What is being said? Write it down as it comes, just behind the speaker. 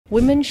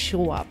women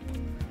show up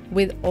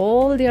with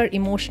all their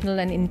emotional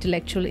and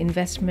intellectual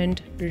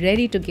investment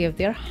ready to give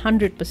their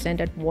 100%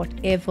 at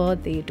whatever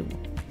they do.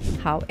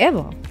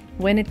 However,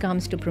 when it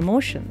comes to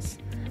promotions,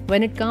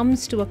 when it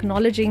comes to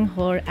acknowledging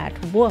her at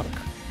work,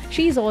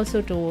 she is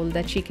also told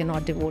that she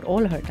cannot devote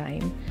all her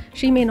time.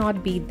 She may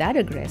not be that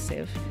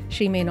aggressive.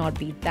 She may not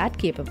be that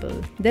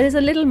capable. There is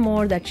a little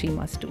more that she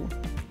must do.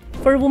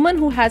 For a woman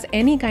who has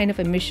any kind of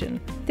a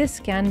mission, this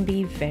can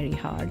be very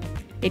hard.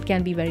 It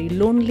can be very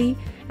lonely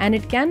and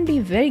it can be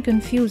very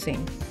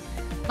confusing.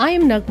 I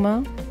am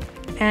Nagma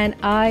and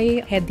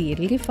I head the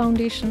EdelGive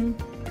Foundation.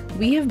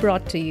 We have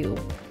brought to you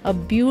a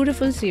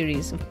beautiful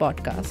series of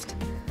podcasts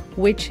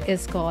which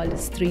is called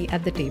Stree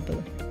at the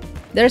Table.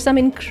 There are some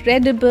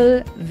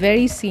incredible,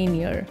 very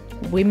senior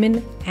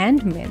women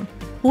and men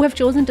who have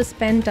chosen to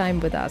spend time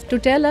with us to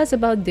tell us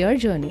about their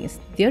journeys,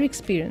 their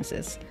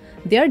experiences,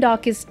 their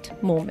darkest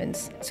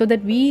moments, so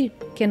that we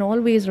can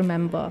always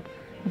remember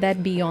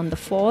that beyond the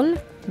fall,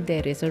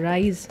 there is a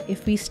rise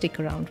if we stick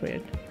around with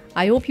it.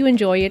 I hope you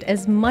enjoy it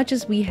as much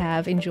as we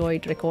have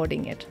enjoyed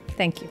recording it.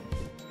 Thank you.